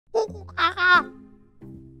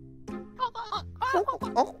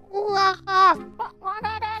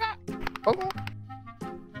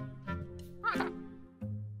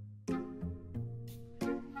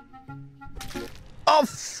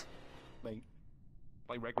Off! Mate,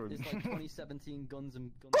 play Rec Room. It's like 2017 guns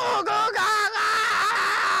and... Go, go,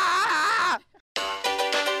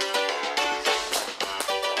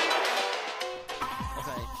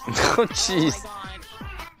 Oh jeez.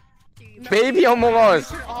 Baby Among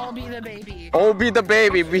Us. All be the baby. All be the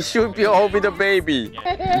baby. We should be all be the baby.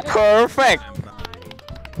 Perfect.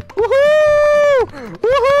 Woohoo!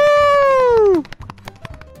 Woohoo!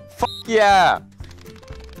 Fuck yeah.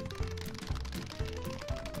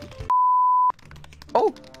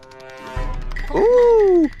 Oh.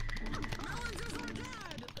 Ooh.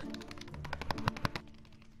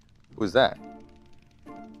 Who's that?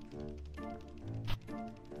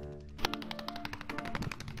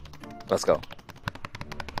 Let's go.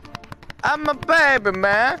 I'm a baby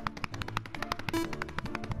man.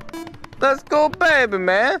 Let's go, baby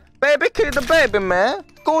man. Baby, kill the baby man.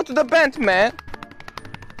 Go to the bench, man.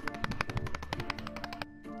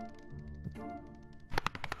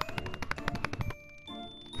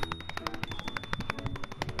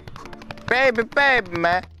 Baby, baby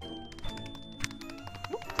man.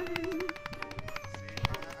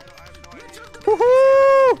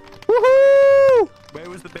 Woohoo! Woohoo! Where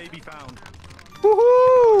was the baby found?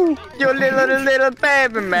 Woohoo! You little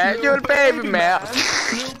baby man. You baby man.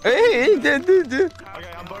 Hey,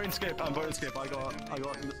 Okay, I'm voting skip. I'm voting skip. I got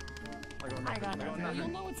You'll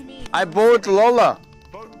know it's me. I bought Lola.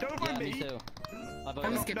 Don't Yeah, vote me me. too.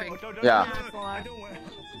 I'm skipping. Yeah. I don't want.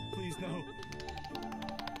 Please no.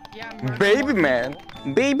 Yeah, I'm Baby man.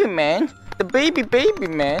 Baby man. The baby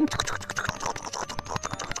man.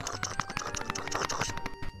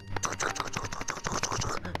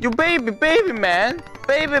 You baby man.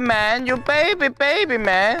 Baby man. You baby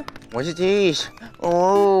man. What's this?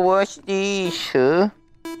 Oh, what's this?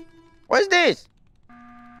 What's this?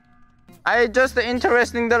 I just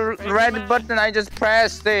interesting the red button. I just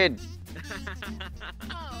pressed it.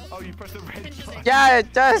 Oh, you pressed the red. Yeah,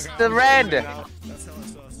 just the red. That's how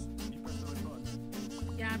it's us. You pressed the red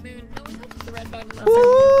button. Yeah, Moon. No one touched the red button.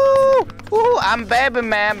 Ooh, ooh, I'm baby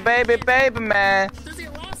man, baby man. This is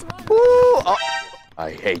your last one. Ooh, oh.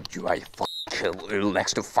 I hate you. I fucking kill you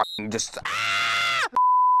next to fucking just.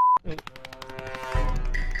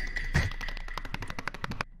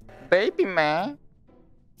 Baby man.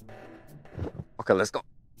 Okay, let's go.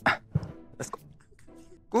 Let's go.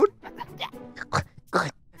 Good.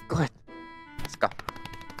 Good. Good. Let's go.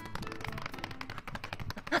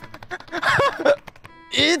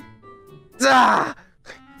 It's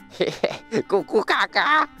Cuckoo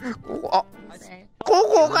caca.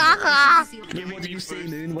 Cuckoo caca. Yeah, what did you see,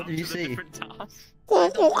 Moon? What did you see?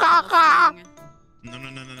 Cuckoo caca. No.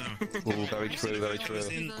 Oh, very true, very true.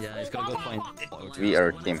 Yeah, he's got a good point. We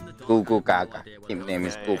are team Cuckoo caca. Team name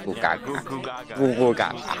is Cuckoo caca. Cuckoo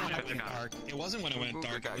caca. It wasn't when it went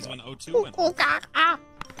dark, it was when O2 went. Cuckoo caca.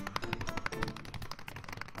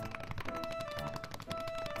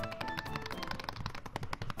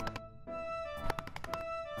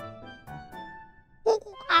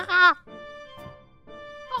 Cuckoo caca.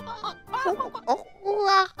 Cuckoo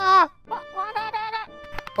caca.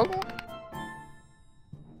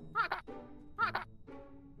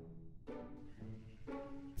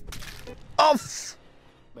 Off!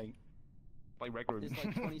 Mate, play Rec Room. It's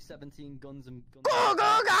like 2017 guns and... Go,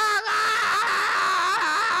 go,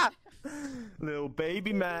 Little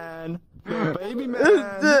baby man. Little baby man.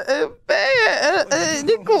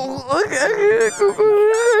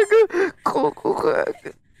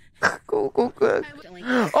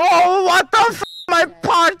 Oh, what the f? My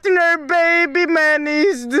partner, baby man,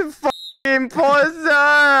 is the fucking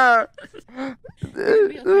imposter.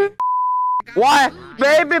 Why,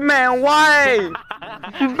 baby man? Why,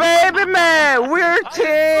 baby man? We're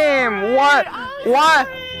team. What? What?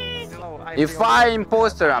 If I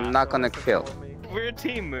imposter, I'm not gonna kill. We're a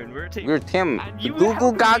team, Moon. We're a team. We're team. And you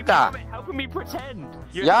Goo gaga. helping me pretend.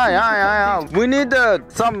 You're Yeah. We need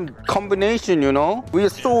some combination, you know. We're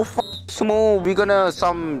so small. We're gonna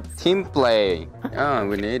some team play. Yeah,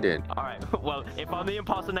 we need it. All right. Well, if I'm the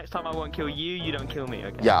imposter next time, I won't kill you. You don't kill me,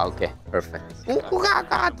 okay? Yeah. Okay. Perfect. Goo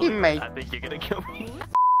gaga, teammate. I think you're gonna kill me.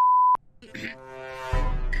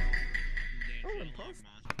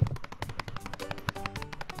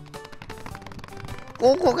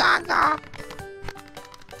 Goo gaga.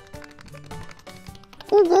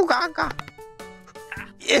 Goo gaga.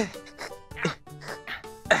 Yeah.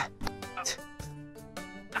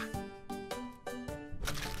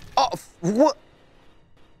 Oh, what?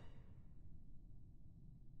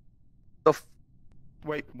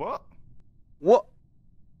 Wait, what? What?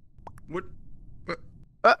 What? What?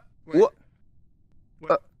 Wait. What?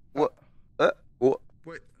 What? What? What?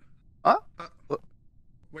 Wait. Huh? What?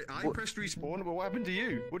 Wait, I What? pressed respawn, but what happened to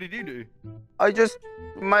you? What did you do? I just,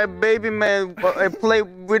 my baby man, I play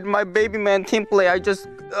with my baby man team play. I just,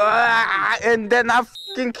 and then I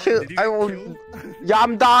fucking kill. Did you I get will, killed? yeah,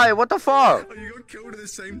 I'm dying. What the fuck? Oh, you got killed at the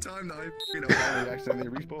same time that I accidentally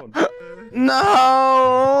respawned.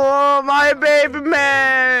 No, my baby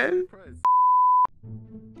man.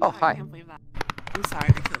 Oh, I hi. can't believe that. I'm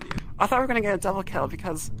sorry to kill you. I thought we were gonna get a double kill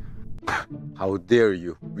because How dare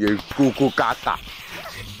you? You're cuckoo caca.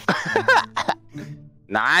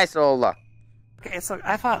 Nice, Ola. okay, so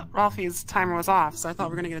I thought Ralphie's timer was off, so I thought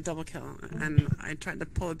we were gonna get a double kill, and I tried to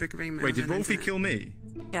pull a big ring. Wait, did Wolfie kill me?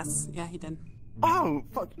 Yes, yeah, he did. Oh,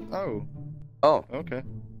 fuck. Oh. Oh. Okay.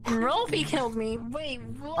 Rolfie killed me. Wait,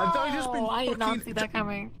 whoa. I've just been I did not fucking- see that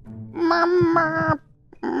coming. Mama.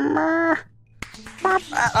 Mama.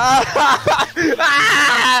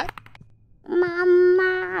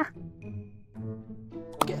 Mama.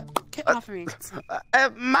 Get off of me.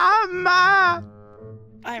 Mama.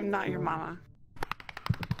 I am not your mama.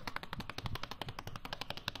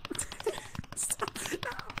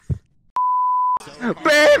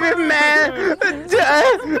 Baby man. Baby,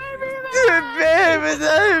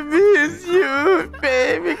 I miss you.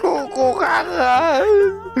 Baby, cuckoo caca.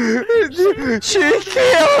 She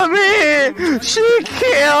killed me. She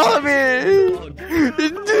killed me.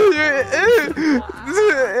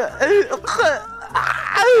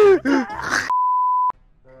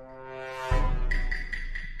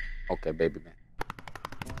 Okay, baby man.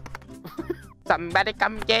 Somebody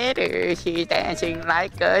come get her, she's dancing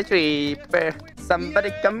like a stripper.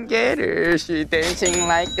 Somebody come get her, she's dancing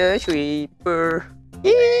like a stripper.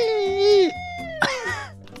 Okay.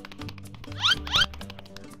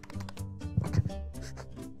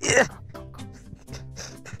 Yeah.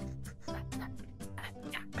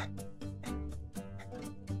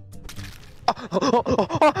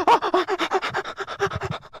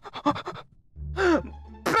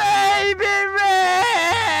 Baby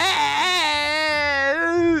man!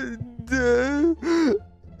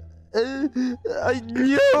 I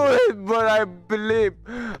knew it, but I believe.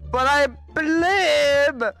 But I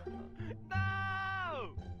believe.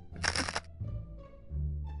 No!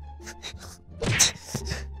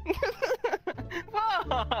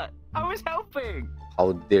 What? I was helping.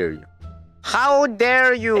 How dare you? How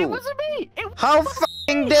dare you? It wasn't me. How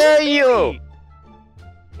fucking dare you?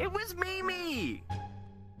 It was Mimi.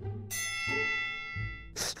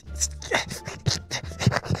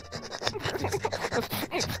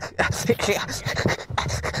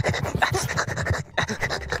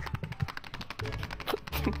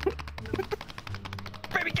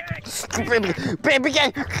 Baby gang. Baby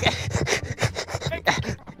gang.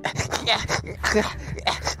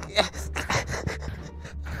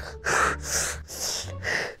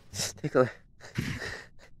 Take a.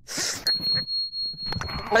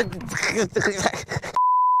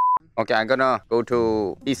 Okay, I'm gonna go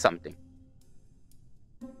to eat something.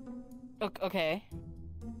 Okay.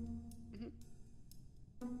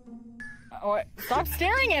 Or stop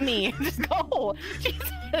staring at me. Just go.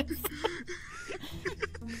 Jesus.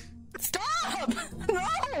 Stop!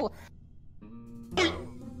 No!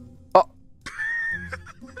 Oh.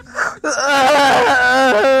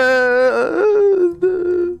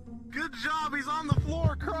 Good job, he's on the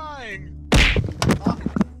floor crying.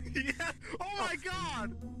 Yeah. Oh my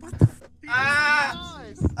god. What the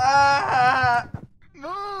f?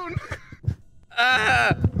 Moon!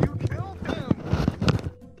 You killed him!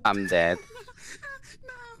 I'm dead.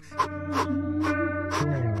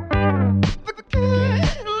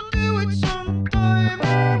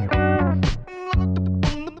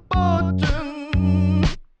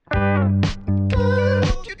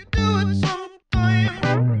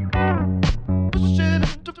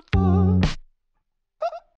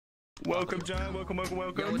 Welcome, John. Welcome. Yo,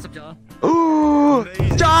 what's up, John? Ooh,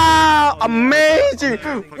 Amazing. ja, amazing!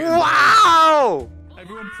 Wow!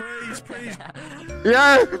 Everyone praise.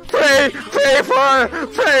 Yeah, pray for her,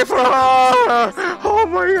 Oh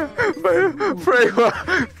my god,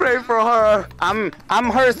 pray for her. I'm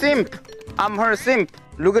her simp.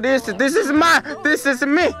 Look at this. This is me.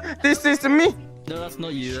 No, that's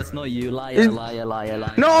not you. That's not you. Liar.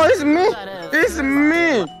 No, it's me. It's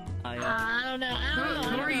me. I don't know.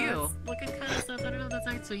 Who are you? Looking kind of stuff. I don't know if that's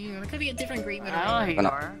actually you. It could be a different GreatMoonAroma. I don't know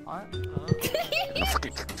who you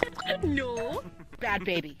are. No. Bad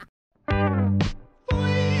baby.